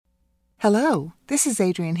Hello, this is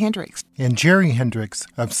Adrienne Hendricks. And Jerry Hendricks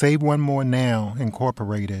of Save One More Now,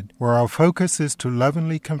 Incorporated, where our focus is to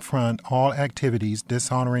lovingly confront all activities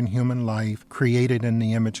dishonoring human life created in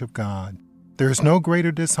the image of God. There is no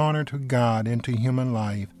greater dishonor to God and to human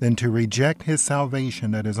life than to reject His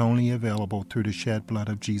salvation that is only available through the shed blood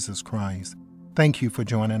of Jesus Christ. Thank you for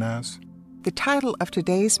joining us. The title of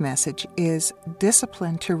today's message is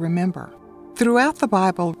Discipline to Remember. Throughout the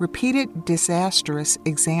Bible, repeated disastrous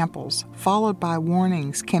examples followed by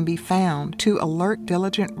warnings can be found to alert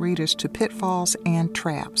diligent readers to pitfalls and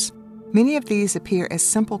traps. Many of these appear as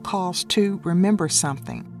simple calls to remember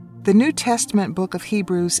something. The New Testament book of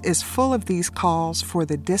Hebrews is full of these calls for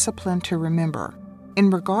the discipline to remember.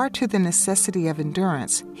 In regard to the necessity of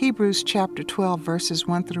endurance, Hebrews chapter 12 verses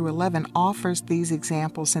 1 through 11 offers these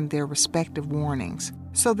examples in their respective warnings.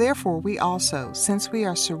 So therefore we also, since we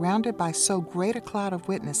are surrounded by so great a cloud of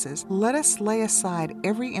witnesses, let us lay aside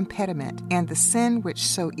every impediment and the sin which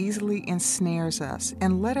so easily ensnares us,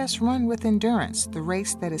 and let us run with endurance the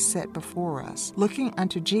race that is set before us, looking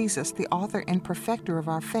unto Jesus, the author and perfecter of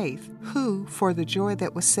our faith, who, for the joy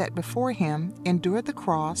that was set before him, endured the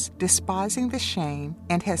cross, despising the shame,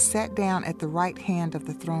 and has sat down at the right hand of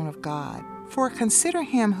the throne of God. For consider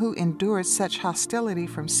him who endured such hostility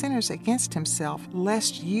from sinners against himself,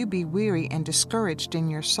 lest you be weary and discouraged in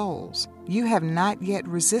your souls. You have not yet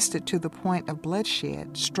resisted to the point of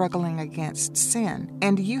bloodshed, struggling against sin,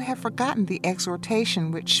 and you have forgotten the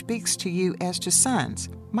exhortation which speaks to you as to sons.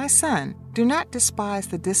 My son, do not despise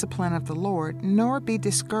the discipline of the Lord, nor be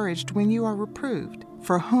discouraged when you are reproved.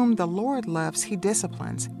 For whom the Lord loves, he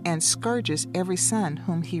disciplines, and scourges every son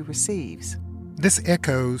whom he receives. This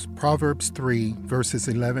echoes Proverbs 3, verses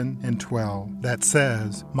 11 and 12, that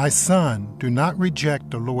says, My son, do not reject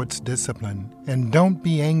the Lord's discipline, and don't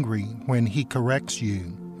be angry when he corrects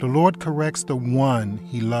you. The Lord corrects the one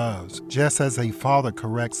he loves, just as a father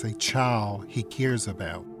corrects a child he cares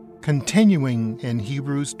about. Continuing in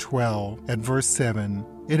Hebrews 12 at verse 7,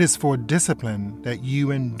 it is for discipline that you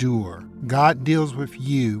endure. God deals with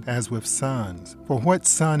you as with sons. For what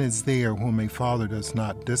son is there whom a father does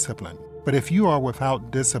not discipline? But if you are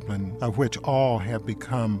without discipline, of which all have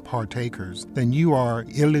become partakers, then you are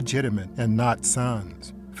illegitimate and not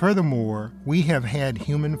sons. Furthermore, we have had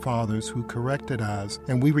human fathers who corrected us,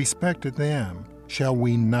 and we respected them. Shall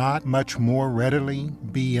we not much more readily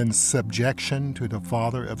be in subjection to the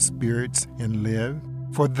Father of spirits and live?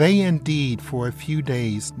 For they indeed for a few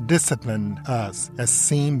days disciplined us as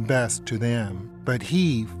seemed best to them, but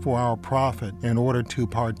he for our profit, in order to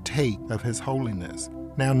partake of his holiness.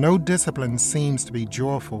 Now no discipline seems to be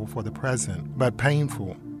joyful for the present, but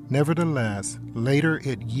painful. Nevertheless, later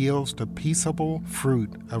it yields the peaceable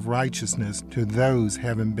fruit of righteousness to those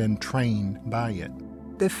having been trained by it.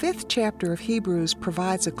 The 5th chapter of Hebrews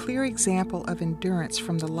provides a clear example of endurance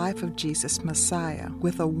from the life of Jesus Messiah,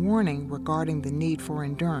 with a warning regarding the need for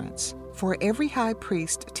endurance. For every high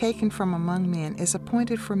priest taken from among men is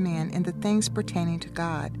appointed for men in the things pertaining to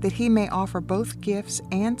God, that he may offer both gifts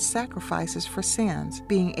and sacrifices for sins,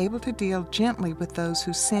 being able to deal gently with those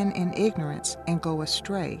who sin in ignorance and go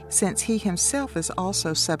astray, since he himself is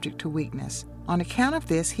also subject to weakness. On account of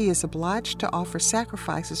this, he is obliged to offer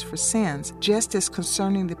sacrifices for sins, just as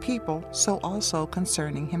concerning the people, so also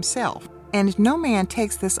concerning himself. And no man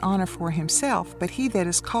takes this honor for himself, but he that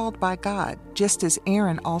is called by God, just as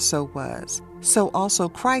Aaron also was. So also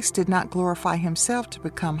Christ did not glorify himself to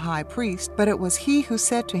become high priest, but it was he who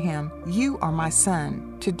said to him, You are my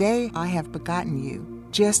son, today I have begotten you.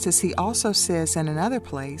 Just as he also says in another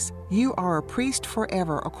place, You are a priest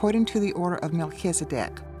forever according to the order of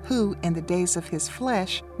Melchizedek, who, in the days of his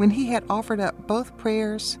flesh, when he had offered up both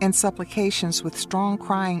prayers and supplications with strong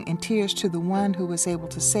crying and tears to the one who was able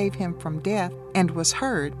to save him from death, and was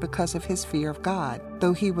heard because of his fear of God.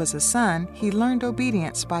 Though he was a son, he learned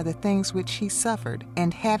obedience by the things which he suffered,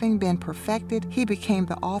 and having been perfected, he became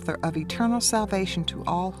the author of eternal salvation to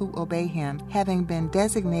all who obey him, having been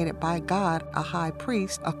designated by God a high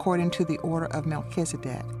priest according to the order of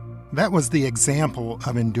Melchizedek. That was the example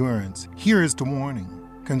of endurance. Here is the warning.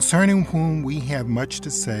 Concerning whom we have much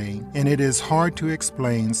to say, and it is hard to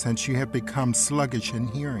explain since you have become sluggish in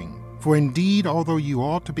hearing. For indeed, although you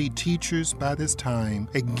ought to be teachers by this time,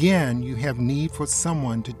 again you have need for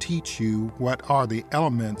someone to teach you what are the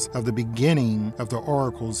elements of the beginning of the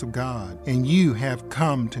oracles of God, and you have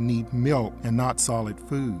come to need milk and not solid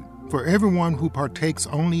food. For everyone who partakes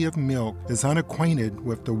only of milk is unacquainted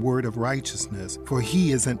with the word of righteousness, for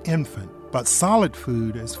he is an infant. But solid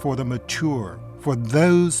food is for the mature, for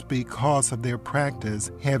those, because of their practice,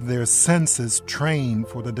 have their senses trained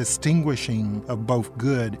for the distinguishing of both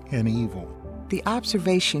good and evil. The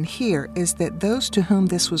observation here is that those to whom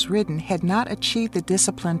this was written had not achieved the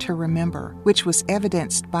discipline to remember, which was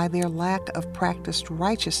evidenced by their lack of practiced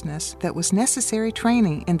righteousness that was necessary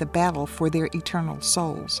training in the battle for their eternal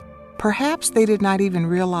souls. Perhaps they did not even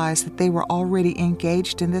realize that they were already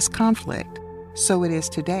engaged in this conflict. So it is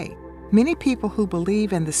today. Many people who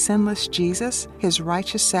believe in the sinless Jesus, his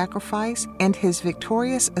righteous sacrifice, and his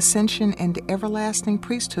victorious ascension and everlasting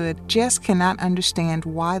priesthood just cannot understand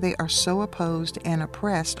why they are so opposed and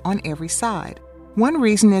oppressed on every side. One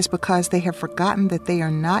reason is because they have forgotten that they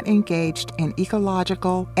are not engaged in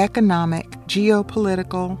ecological, economic,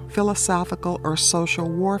 geopolitical, philosophical, or social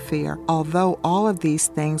warfare, although all of these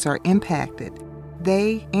things are impacted.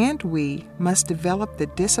 They and we must develop the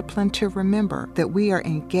discipline to remember that we are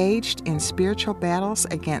engaged in spiritual battles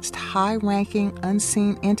against high-ranking,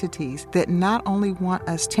 unseen entities that not only want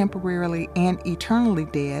us temporarily and eternally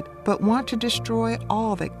dead, but want to destroy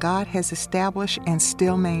all that God has established and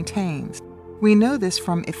still maintains. We know this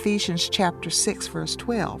from Ephesians chapter 6, verse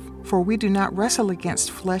 12. For we do not wrestle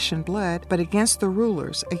against flesh and blood, but against the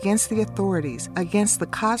rulers, against the authorities, against the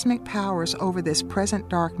cosmic powers over this present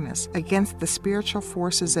darkness, against the spiritual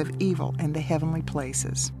forces of evil in the heavenly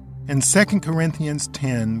places. And 2 Corinthians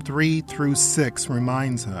 10, 3-6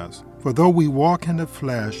 reminds us, For though we walk in the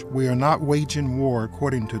flesh, we are not waging war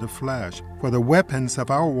according to the flesh. For the weapons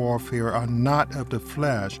of our warfare are not of the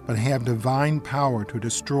flesh, but have divine power to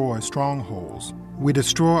destroy strongholds. We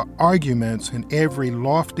destroy arguments and every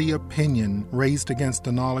lofty opinion raised against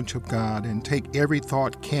the knowledge of God, and take every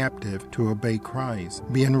thought captive to obey Christ,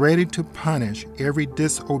 being ready to punish every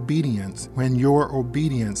disobedience when your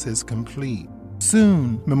obedience is complete.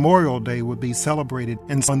 Soon, Memorial Day will be celebrated,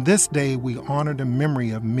 and on this day we honor the memory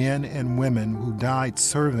of men and women who died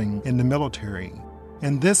serving in the military.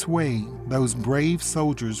 In this way, those brave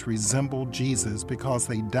soldiers resemble Jesus because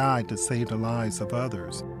they died to save the lives of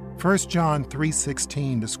others. 1 John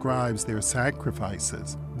 3:16 describes their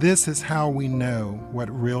sacrifices. This is how we know what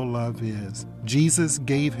real love is. Jesus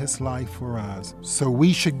gave his life for us, so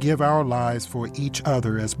we should give our lives for each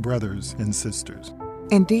other as brothers and sisters.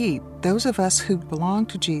 Indeed, those of us who belong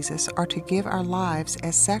to Jesus are to give our lives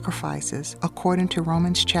as sacrifices, according to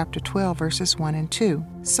Romans chapter 12, verses 1 and 2.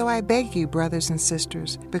 So I beg you, brothers and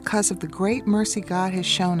sisters, because of the great mercy God has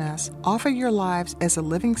shown us, offer your lives as a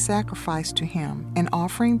living sacrifice to him, an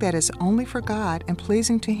offering that is only for God and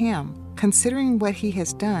pleasing to him. Considering what he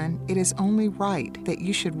has done, it is only right that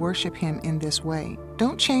you should worship him in this way.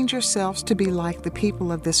 Don't change yourselves to be like the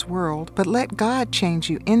people of this world, but let God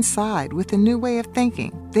change you inside with a new way of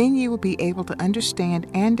thinking. Then you will be able to understand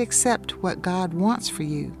and accept what God wants for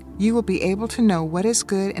you. You will be able to know what is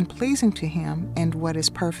good and pleasing to him and what is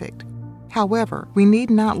perfect. However, we need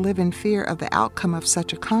not live in fear of the outcome of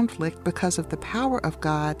such a conflict because of the power of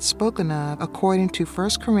God spoken of according to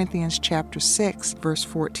 1 Corinthians chapter 6, verse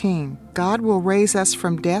 14. God will raise us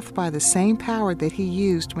from death by the same power that he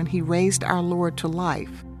used when he raised our Lord to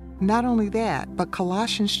life. Not only that, but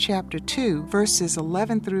Colossians chapter 2, verses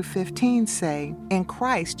 11 through 15 say, In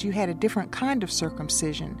Christ you had a different kind of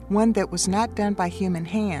circumcision, one that was not done by human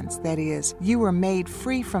hands, that is, you were made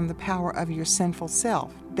free from the power of your sinful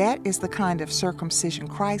self. That is the kind of circumcision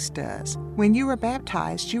Christ does. When you were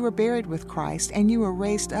baptized, you were buried with Christ, and you were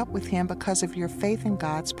raised up with him because of your faith in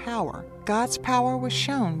God's power. God's power was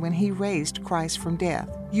shown when he raised Christ from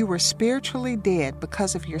death. You were spiritually dead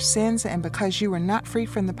because of your sins and because you were not free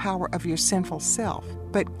from the power of your sinful self.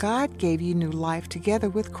 But God gave you new life together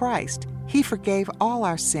with Christ. He forgave all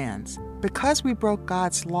our sins. Because we broke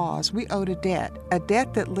God's laws, we owed a debt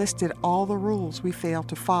that listed all the rules we failed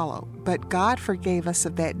to follow. But God forgave us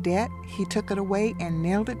of that debt. He took it away and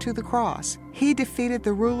nailed it to the cross. He defeated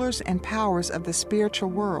the rulers and powers of the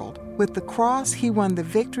spiritual world. With the cross, he won the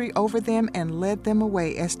victory over them and led them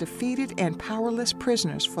away as defeated and powerless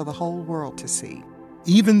prisoners for the whole world to see.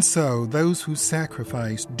 Even so, those who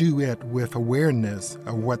sacrifice do it with awareness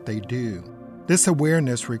of what they do. This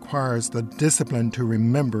awareness requires the discipline to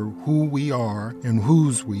remember who we are and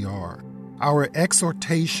whose we are. Our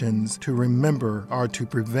exhortations to remember are to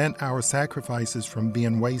prevent our sacrifices from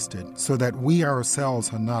being wasted, so that we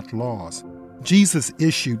ourselves are not lost. Jesus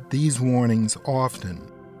issued these warnings often.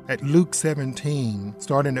 At Luke 17,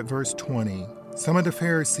 starting at verse 20, some of the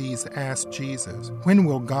Pharisees asked Jesus, When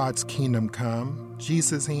will God's kingdom come?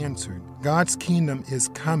 Jesus answered, God's kingdom is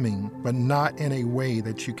coming, but not in a way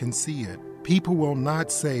that you can see it. People will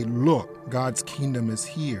not say, Look, God's kingdom is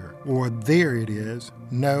here, or there it is.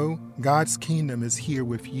 No, God's kingdom is here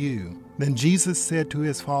with you. Then Jesus said to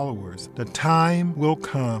his followers, The time will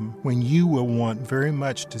come when you will want very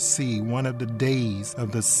much to see one of the days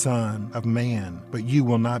of the Son of Man, but you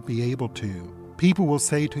will not be able to. People will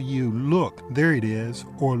say to you, "Look, there it is,"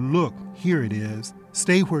 or "Look, here it is."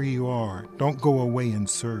 Stay where you are. Don't go away and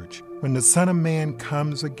search. When the Son of Man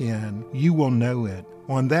comes again, you will know it.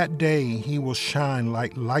 On that day he will shine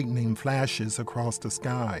like lightning flashes across the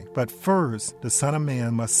sky. But first, the Son of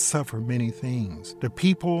Man must suffer many things. The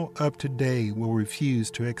people of today will refuse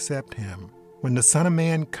to accept him. When the Son of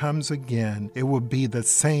Man comes again, it will be the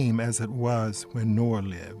same as it was when Noah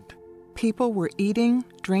lived. People were eating,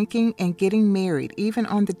 drinking, and getting married even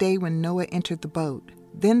on the day when Noah entered the boat.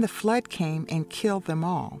 Then the flood came and killed them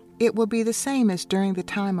all. It will be the same as during the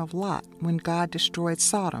time of Lot, when God destroyed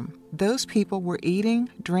Sodom. Those people were eating,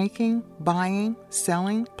 drinking, buying,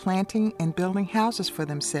 selling, planting, and building houses for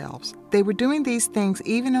themselves. They were doing these things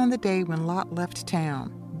even on the day when Lot left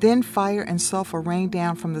town. Then fire and sulfur rained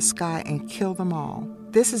down from the sky and killed them all.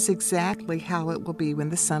 This is exactly how it will be when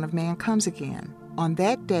the Son of Man comes again. On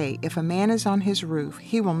that day, if a man is on his roof,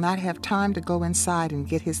 he will not have time to go inside and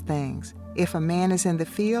get his things. If a man is in the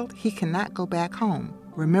field, he cannot go back home.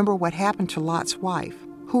 Remember what happened to Lot's wife.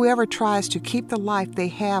 Whoever tries to keep the life they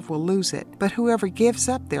have will lose it, but whoever gives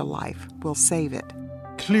up their life will save it.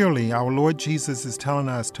 Clearly, our Lord Jesus is telling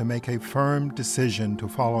us to make a firm decision to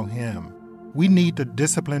follow him. We need the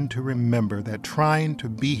discipline to remember that trying to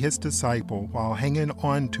be his disciple while hanging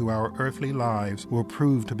on to our earthly lives will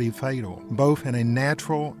prove to be fatal, both in a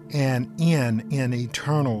natural and in an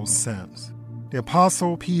eternal sense. The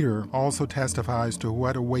Apostle Peter also testifies to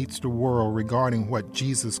what awaits the world regarding what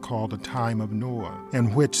Jesus called the time of Noah,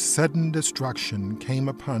 in which sudden destruction came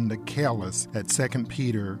upon the careless at 2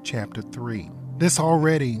 Peter chapter 3. This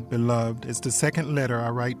already, beloved, is the second letter I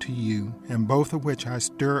write to you, and both of which I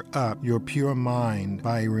stir up your pure mind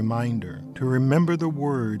by a reminder to remember the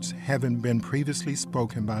words having been previously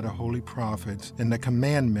spoken by the holy prophets in the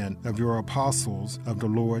commandment of your apostles of the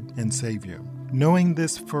Lord and Savior. Knowing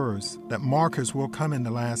this first, that mockers will come in the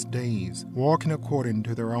last days, walking according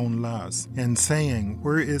to their own lusts, and saying,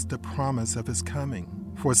 "Where is the promise of his coming?"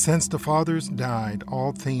 For since the fathers died,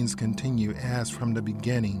 all things continue as from the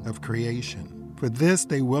beginning of creation. For this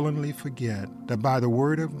they willingly forget, that by the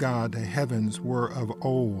word of God the heavens were of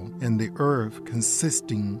old, and the earth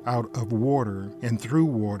consisting out of water and through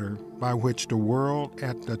water, by which the world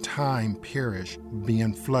at the time perished,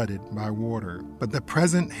 being flooded by water. But the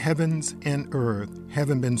present heavens and earth,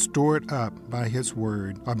 having been stored up by his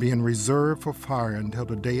word, are being reserved for fire until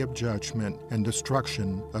the day of judgment and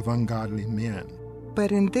destruction of ungodly men.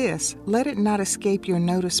 But in this, let it not escape your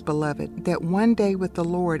notice, beloved, that one day with the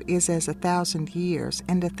Lord is as 1,000 years,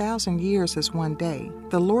 and 1,000 years as one day.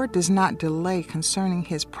 The Lord does not delay concerning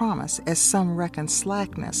his promise, as some reckon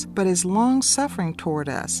slackness, but is long-suffering toward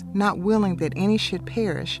us, not willing that any should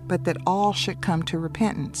perish, but that all should come to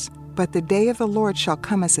repentance. But the day of the Lord shall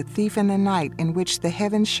come as a thief in the night, in which the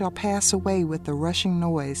heavens shall pass away with the rushing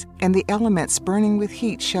noise, and the elements burning with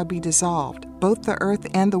heat shall be dissolved. Both the earth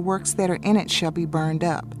and the works that are in it shall be burned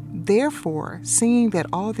up. Therefore, seeing that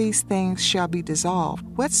all these things shall be dissolved,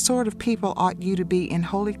 what sort of people ought you to be in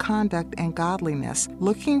holy conduct and godliness,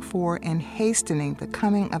 looking for and hastening the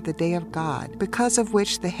coming of the day of God, because of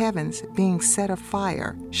which the heavens, being set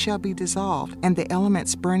afire, shall be dissolved, and the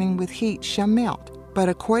elements burning with heat shall melt? But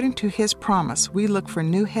according to his promise, we look for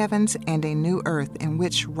new heavens and a new earth in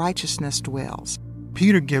which righteousness dwells.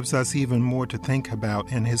 Peter gives us even more to think about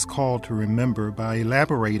in his call to remember by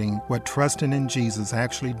elaborating what trusting in Jesus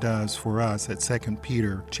actually does for us at 2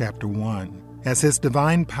 Peter chapter 1. As his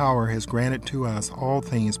divine power has granted to us all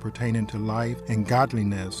things pertaining to life and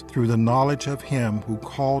godliness through the knowledge of him who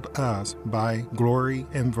called us by glory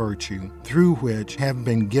and virtue, through which have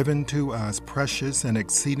been given to us precious and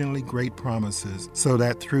exceedingly great promises, so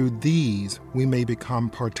that through these we may become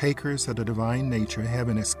partakers of the divine nature,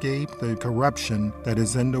 having escaped the corruption that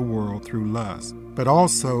is in the world through lust. But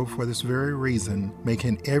also, for this very reason,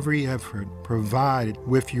 making every effort, provide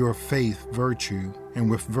with your faith virtue, and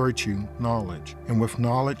with virtue knowledge, and with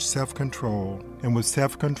knowledge self-control, and with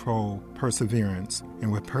self-control perseverance,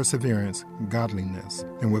 and with perseverance godliness,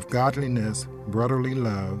 and with godliness brotherly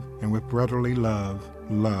love, and with brotherly love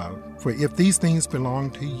love. For if these things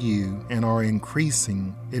belong to you and are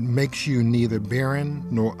increasing, it makes you neither barren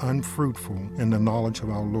nor unfruitful in the knowledge of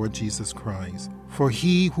our Lord Jesus Christ. For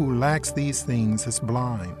he who lacks these things is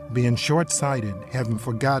blind, being short-sighted, having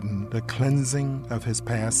forgotten the cleansing of his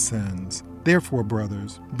past sins. Therefore,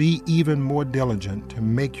 brothers, be even more diligent to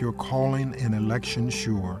make your calling and election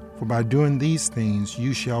sure, for by doing these things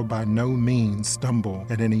you shall by no means stumble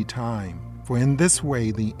at any time. For in this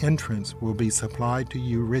way the entrance will be supplied to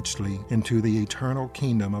you richly into the eternal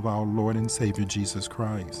kingdom of our Lord and Savior Jesus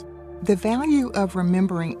Christ. The value of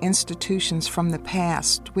remembering institutions from the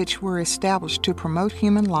past which were established to promote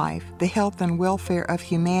human life, the health and welfare of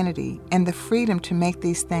humanity, and the freedom to make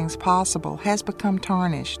these things possible has become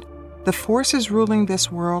tarnished. The forces ruling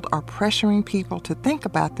this world are pressuring people to think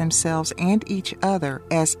about themselves and each other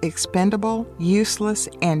as expendable, useless,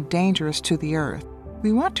 and dangerous to the earth.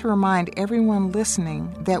 We want to remind everyone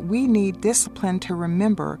listening that we need discipline to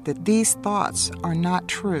remember that these thoughts are not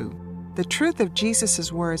true. The truth of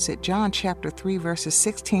Jesus' words at John chapter 3 verses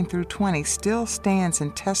 16 through 20 still stands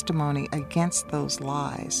in testimony against those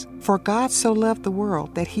lies. For God so loved the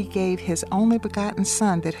world that he gave his only begotten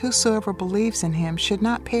Son, that whosoever believes in him should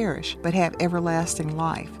not perish, but have everlasting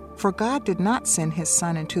life. For God did not send his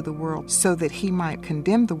Son into the world so that he might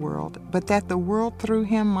condemn the world, but that the world through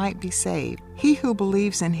him might be saved. He who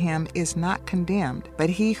believes in him is not condemned,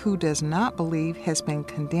 but he who does not believe has been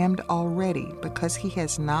condemned already, because he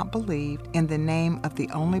has not believed in the name of the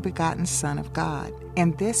only begotten Son of God.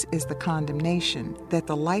 And this is the condemnation, that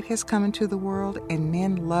the light has come into the world, and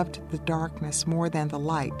men loved the darkness more than the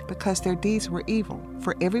light, because their deeds were evil.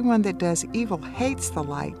 For everyone that does evil hates the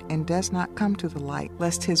light, and does not come to the light,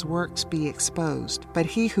 lest his works be exposed. But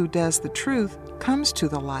he who does the truth comes to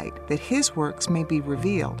the light, that his works may be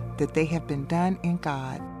revealed, that they have been done in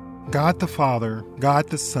God. God the Father, God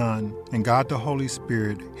the Son, and God the Holy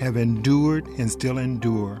Spirit have endured and still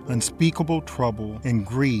endure unspeakable trouble and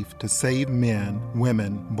grief to save men,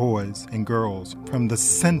 women, boys, and girls from the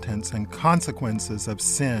sentence and consequences of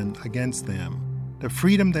sin against them. The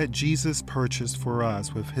freedom that Jesus purchased for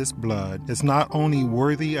us with his blood is not only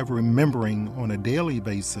worthy of remembering on a daily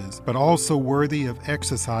basis, but also worthy of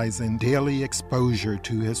exercising daily exposure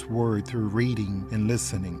to his word through reading and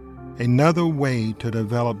listening. Another way to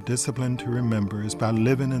develop discipline to remember is by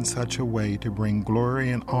living in such a way to bring glory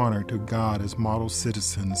and honor to God as model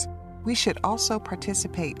citizens. We should also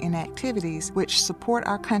participate in activities which support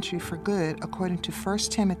our country for good, according to 1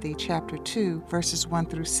 Timothy chapter 2, verses 1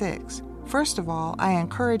 through 6. First of all, I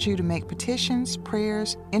encourage you to make petitions,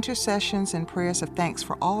 prayers, intercessions, and prayers of thanks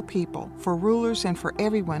for all people, for rulers, and for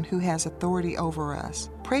everyone who has authority over us.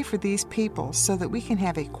 Pray for these people so that we can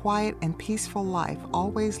have a quiet and peaceful life,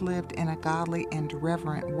 always lived in a godly and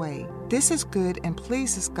reverent way. This is good and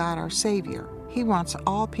pleases God our Savior. He wants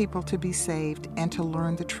all people to be saved and to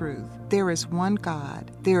learn the truth. There is one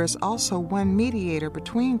God. There is also one mediator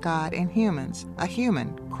between God and humans, a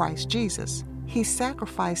human, Christ Jesus. He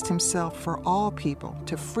sacrificed himself for all people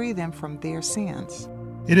to free them from their sins.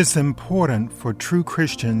 It is important for true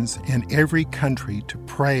Christians in every country to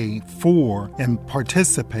pray for and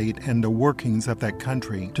participate in the workings of that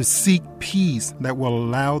country, to seek peace that will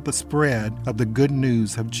allow the spread of the good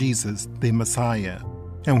news of Jesus, the Messiah.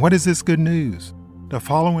 And what is this good news? The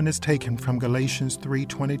following is taken from Galatians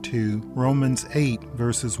 3:22, Romans 8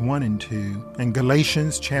 verses 1 and 2, and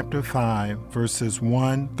Galatians chapter 5 verses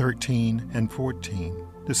 1, 13, and 14.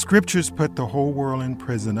 The scriptures put the whole world in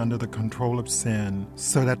prison under the control of sin,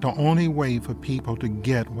 so that the only way for people to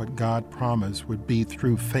get what God promised would be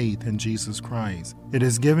through faith in Jesus Christ. It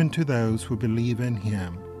is given to those who believe in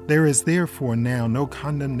him. There is therefore now no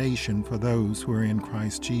condemnation for those who are in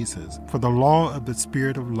Christ Jesus. For the law of the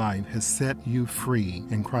Spirit of life has set you free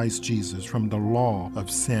in Christ Jesus from the law of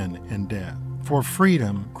sin and death. For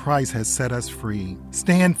freedom, Christ has set us free.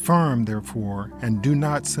 Stand firm, therefore, and do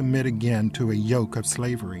not submit again to a yoke of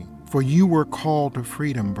slavery. For you were called to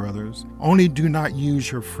freedom, brothers. Only do not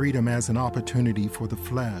use your freedom as an opportunity for the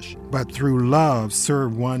flesh, but through love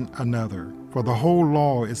serve one another. For the whole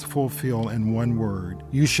law is fulfilled in one word: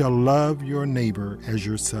 you shall love your neighbor as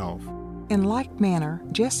yourself. In like manner,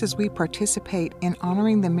 just as we participate in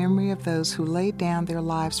honoring the memory of those who laid down their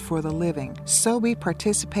lives for the living, so we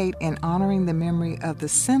participate in honoring the memory of the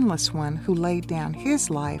sinless one who laid down his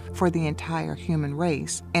life for the entire human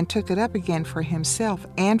race, and took it up again for himself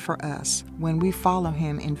and for us when we follow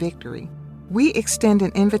him in victory. We extend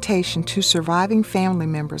an invitation to surviving family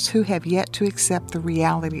members who have yet to accept the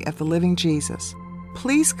reality of the living Jesus.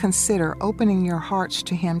 Please consider opening your hearts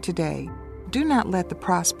to him today. Do not let the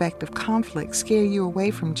prospect of conflict scare you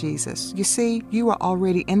away from Jesus. You see, you are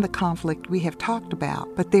already in the conflict we have talked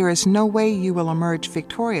about, but there is no way you will emerge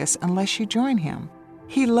victorious unless you join him.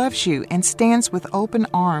 He loves you and stands with open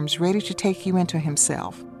arms ready to take you into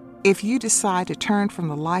himself. If you decide to turn from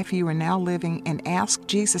the life you are now living and ask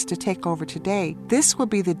Jesus to take over today, this will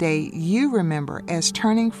be the day you remember as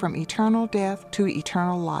turning from eternal death to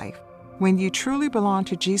eternal life. When you truly belong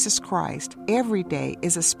to Jesus Christ, every day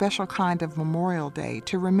is a special kind of memorial day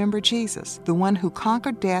to remember Jesus, the one who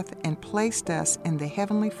conquered death and placed us in the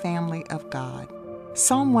heavenly family of God.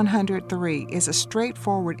 Psalm 103 is a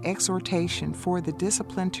straightforward exhortation for the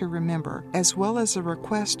discipline to remember, as well as a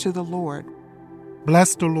request to the Lord.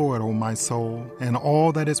 Bless the Lord, O my soul, and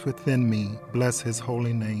all that is within me, bless his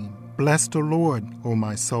holy name. Bless the Lord, O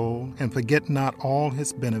my soul, and forget not all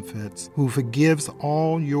his benefits, who forgives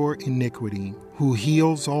all your iniquity, who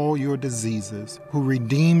heals all your diseases, who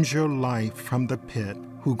redeems your life from the pit,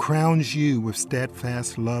 who crowns you with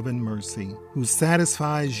steadfast love and mercy, who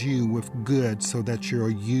satisfies you with good so that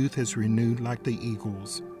your youth is renewed like the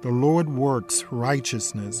eagles. The Lord works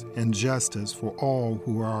righteousness and justice for all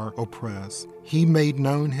who are oppressed. He made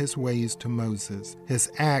known his ways to Moses,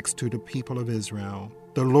 his acts to the people of Israel.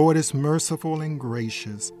 The Lord is merciful and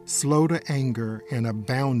gracious, slow to anger and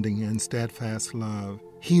abounding in steadfast love.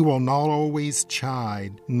 He will not always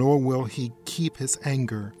chide, nor will he keep his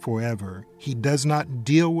anger forever. He does not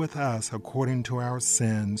deal with us according to our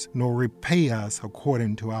sins, nor repay us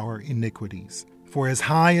according to our iniquities. For as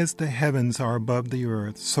high as the heavens are above the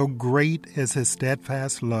earth, so great is his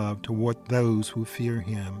steadfast love toward those who fear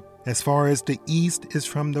him. As far as the east is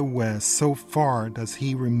from the west, so far does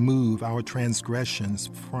he remove our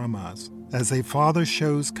transgressions from us. As a father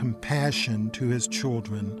shows compassion to his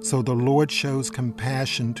children, so the Lord shows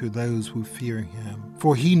compassion to those who fear him.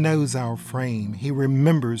 For he knows our frame, he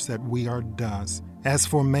remembers that we are dust. As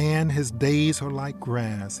for man, his days are like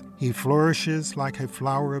grass. He flourishes like a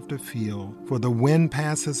flower of the field. For the wind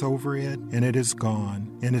passes over it, and it is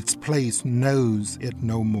gone, and its place knows it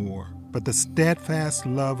no more. But the steadfast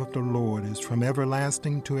love of the Lord is from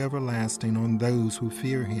everlasting to everlasting on those who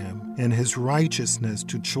fear him, and his righteousness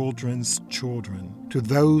to children's children, to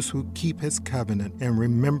those who keep his covenant and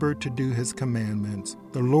remember to do his commandments.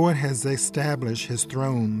 The Lord has established his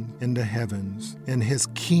throne in the heavens, and his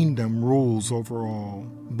kingdom rules over all.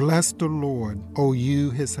 Bless the Lord, O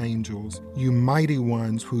you his angels, you mighty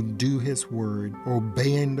ones who do his word,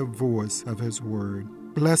 obeying the voice of his word.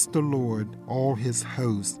 Bless the Lord, all his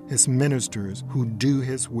hosts, his ministers who do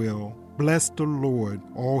his will. Bless the Lord,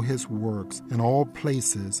 all his works, and all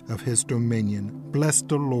places of his dominion. Bless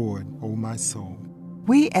the Lord, O my soul.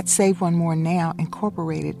 We at Save One More Now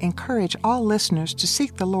Incorporated encourage all listeners to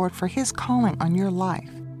seek the Lord for his calling on your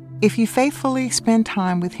life. If you faithfully spend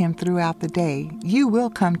time with him throughout the day, you will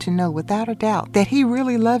come to know without a doubt that he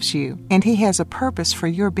really loves you and he has a purpose for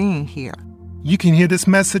your being here. You can hear this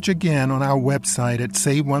message again on our website at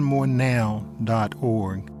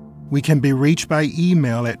SaveOneMoreNow.org. We can be reached by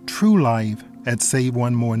email at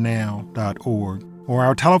truelife@SaveOneMoreNow.org, or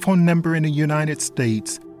our telephone number in the United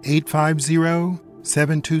States,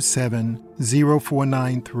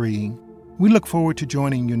 850-727-0493. We look forward to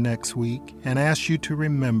joining you next week and ask you to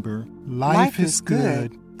remember, life is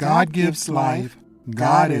good, God gives life,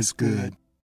 God is good.